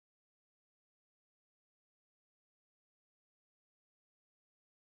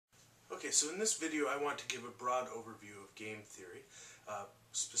Okay, so in this video I want to give a broad overview of game theory.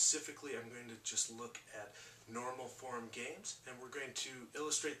 Specifically, I'm going to just look at normal form games, and we're going to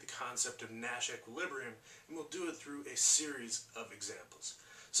illustrate the concept of Nash Equilibrium, and we'll do it through a series of examples.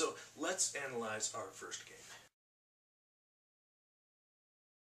 So let's analyze our first game.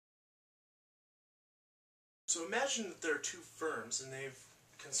 So imagine that there are two firms and they've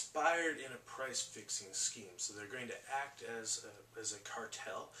conspired in a price-fixing scheme. So they're going to act as a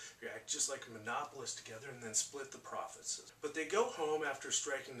cartel, they act just like a monopolist together and then split the profits. But they go home after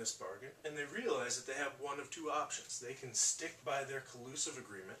striking this bargain and they realize that they have one of two options. They can stick by their collusive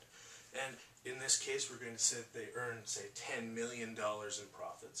agreement, and in this case we're going to say that they earn, say, $10 million in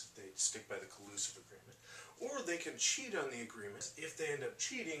profits if they stick by the collusive agreement. Or they can cheat on the agreement. If they end up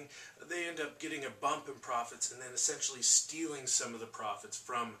cheating, they end up getting a bump in profits and then essentially stealing some of the profits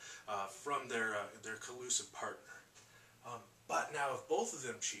from their collusive partner. But now if both of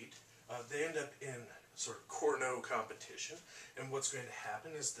them cheat, they end up in sort of Cartel Competition, and what's going to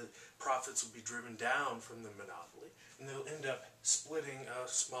happen is the profits will be driven down from the monopoly, and they'll end up splitting a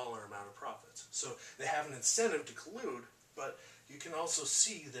smaller amount of profits. So they have an incentive to collude, but you can also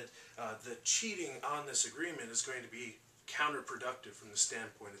see that the cheating on this agreement is going to be counterproductive from the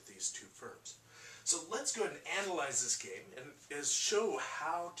standpoint of these two firms. So let's go ahead and analyze this game and show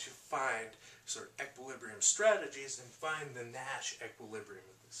how to find sort of equilibrium strategies and find the Nash equilibrium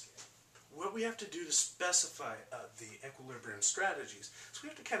of this game. What we have to do to specify the equilibrium strategies is we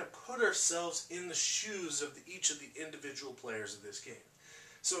have to kind of put ourselves in the shoes of each of the individual players of this game.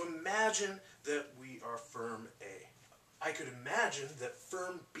 So imagine that we are firm A. I could imagine that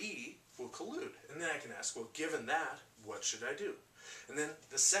firm B will collude, and then I can ask, well, given that, what should I do? And then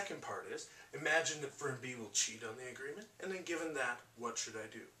the second part is, imagine that firm B will cheat on the agreement, and then given that, what should I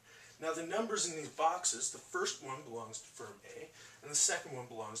do? Now the numbers in these boxes, the first one belongs to firm A, and the second one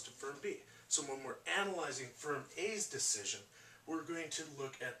belongs to firm B. So when we're analyzing firm A's decision, we're going to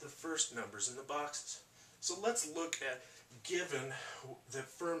look at the first numbers in the boxes. So let's look at, given that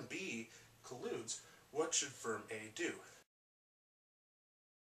firm B colludes, what should firm A do?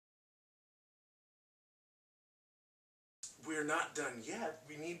 We're not done yet.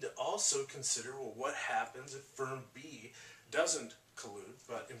 We need to also consider, well, what happens if firm B doesn't collude,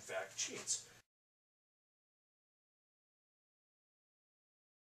 but in fact cheats?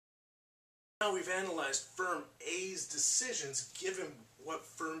 Now we've analyzed firm A's decisions given what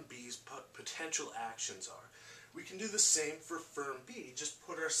firm B's potential actions are. We can do the same for firm B, just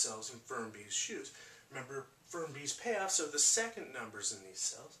put ourselves in firm B's shoes. Remember, firm B's payoffs are the second numbers in these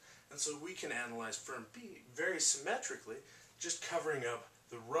cells, and so we can analyze firm B very symmetrically, just covering up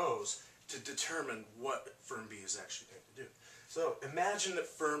the rows to determine what firm B is actually going to do. So imagine that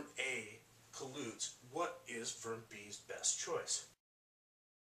firm A colludes. What is firm B's best choice?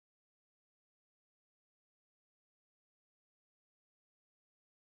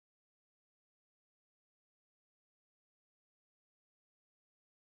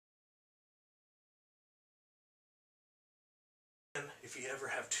 If you ever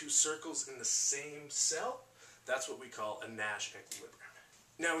have two circles in the same cell, that's what we call a Nash equilibrium.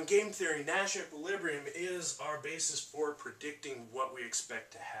 Now in game theory, Nash equilibrium is our basis for predicting what we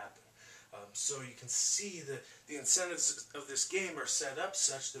expect to happen. So you can see that the incentives of this game are set up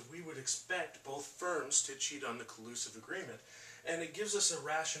such that we would expect both firms to cheat on the collusive agreement, and it gives us a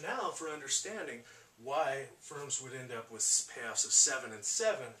rationale for understanding why firms would end up with payoffs of 7 and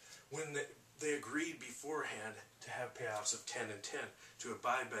 7 when they agreed beforehand to have payoffs of 10 and 10 to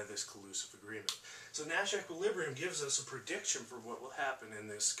abide by this collusive agreement. So Nash equilibrium gives us a prediction for what will happen in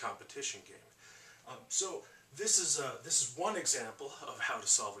this competition game. So this is one example of how to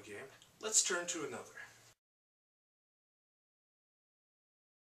solve a game. Let's turn to another.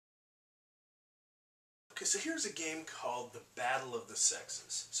 Okay, so here's a game called the Battle of the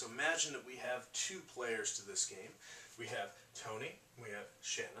Sexes. So imagine that we have two players to this game. We have Tony, we have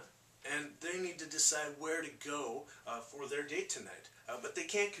Shanna, and they need to decide where to go for their date tonight. But they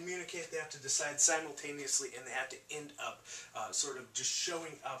can't communicate, they have to decide simultaneously, and they have to end up sort of just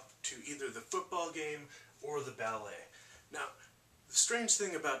showing up to either the football game or the ballet. Now, the strange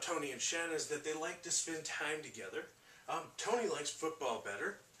thing about Tony and Shanna is that they like to spend time together. Tony likes football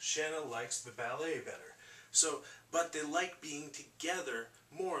better, Shanna likes the ballet better. So, but they like being together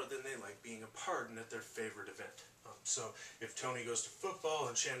more than they like being apart and at their favorite event. So if Tony goes to football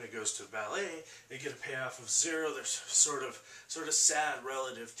and Shanna goes to ballet, they get a payoff of 0. They're sort of sad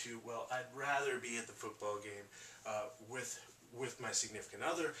relative to, well, I'd rather be at the football game with my significant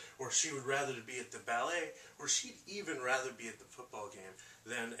other, or she would rather be at the ballet, or she'd even rather be at the football game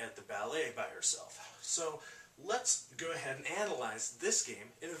than at the ballet by herself. So let's go ahead and analyze this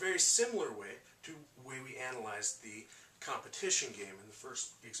game in a very similar way to the way we analyzed the competition game in the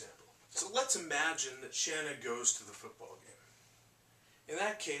first example. So let's imagine that Shanna goes to the football game. In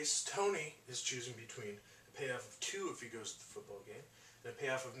that case, Tony is choosing between a payoff of 2 if he goes to the football game and a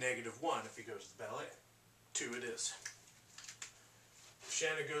payoff of -1 if he goes to the ballet. 2 it is. If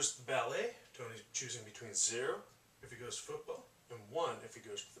Shanna goes to the ballet, Tony's choosing between 0 if he goes to football and 1 if he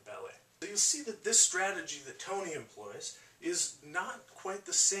goes to the ballet. So you'll see that this strategy that Tony employs is not quite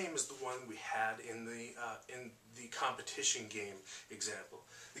the same as the one we had in the competition game example.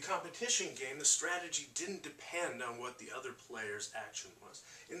 The competition game, the strategy didn't depend on what the other player's action was.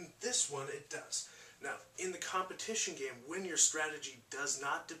 In this one, it does. Now, in the competition game, when your strategy does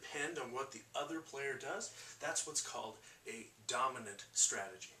not depend on what the other player does, that's what's called a dominant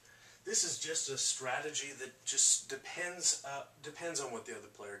strategy. This is just a strategy that just depends on what the other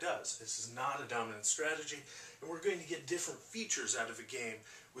player does. This is not a dominant strategy, and we're going to get different features out of a game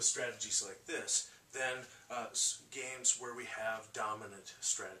with strategies like this than games where we have dominant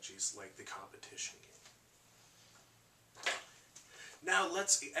strategies like the competition game. Now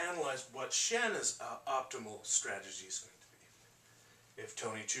let's analyze what Shanna's optimal strategy is going to be. If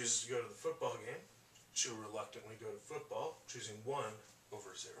Tony chooses to go to the football game, she'll reluctantly go to football, choosing 1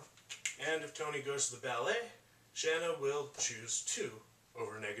 over 0. And if Tony goes to the ballet, Shanna will choose 2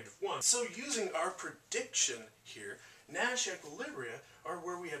 over -1. So using our prediction here, Nash Equilibria are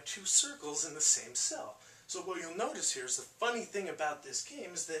where we have 2 circles in the same cell. So what you'll notice here is the funny thing about this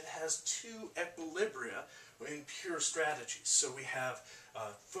game is that it has 2 equilibria in pure strategies. So we have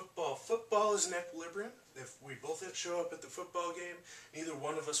football. Football is an equilibrium. If we both show up at the football game, neither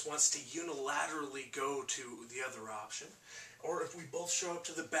one of us wants to unilaterally go to the other option. Or if we both show up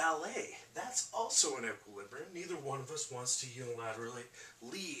to the ballet, that's also an equilibrium. Neither one of us wants to unilaterally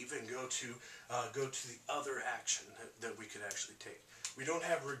leave and go to the other action that we could actually take. We don't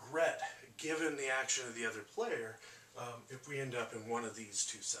have regret given the action of the other player if we end up in one of these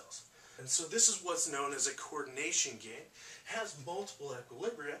 2 cells. And so this is what's known as a coordination game. It has multiple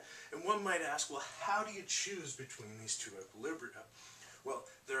equilibria, and one might ask, well, how do you choose between these 2 equilibria? Well,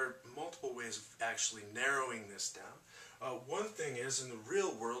 there are multiple ways of actually narrowing this down. One thing is, in the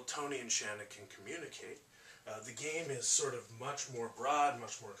real world, Tony and Shanna can communicate. The game is sort of much more broad,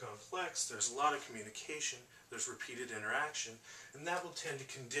 much more complex. There's a lot of communication. There's repeated interaction, and that will tend to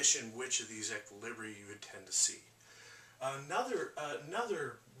condition which of these equilibria you would tend to see.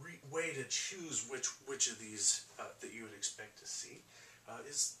 Another way to choose which of these that you would expect to see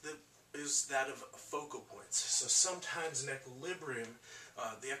is that of focal points. So sometimes an equilibrium,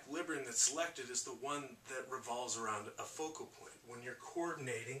 the equilibrium that's selected is the one that revolves around a focal point. When you're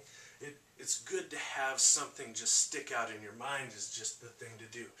coordinating, it's good to have something just stick out in your mind as just the thing to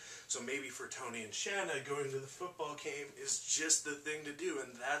do. So maybe for Tony and Shanna, going to the football game is just the thing to do,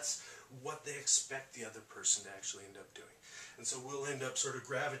 and that's what they expect the other person to actually end up doing. And so we'll end up sort of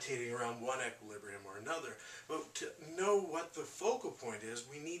gravitating around one equilibrium or another. But to know what the focal point is,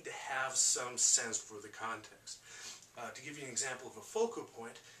 we need to have some sense for the context. To give you an example of a focal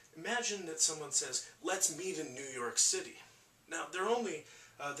point, imagine that someone says, let's meet in New York City. Now, there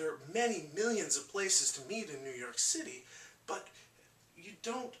are many millions of places to meet in New York City, but you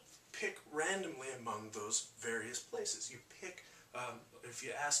don't pick randomly among those various places. You pick, if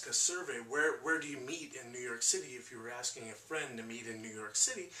you ask a survey, where do you meet in New York City? If you were asking a friend to meet in New York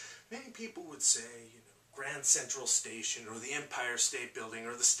City, many people would say, Grand Central Station, or the Empire State Building,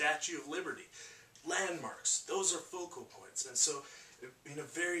 or the Statue of Liberty. Landmarks, those are focal points. And so, in a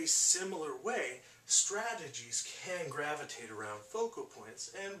very similar way, strategies can gravitate around focal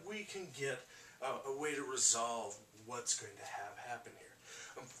points, and we can get a way to resolve what's going to happen here.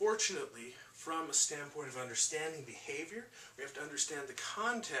 Unfortunately, from a standpoint of understanding behavior, we have to understand the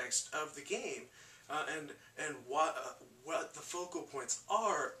context of the game and what the focal points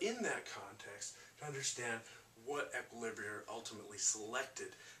are in that context to understand what equilibria are ultimately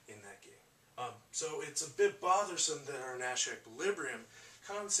selected in that game. So it's a bit bothersome that our Nash equilibrium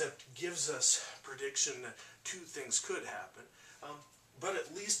concept gives us prediction that 2 things could happen, but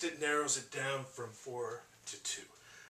at least it narrows it down from 4 to 2.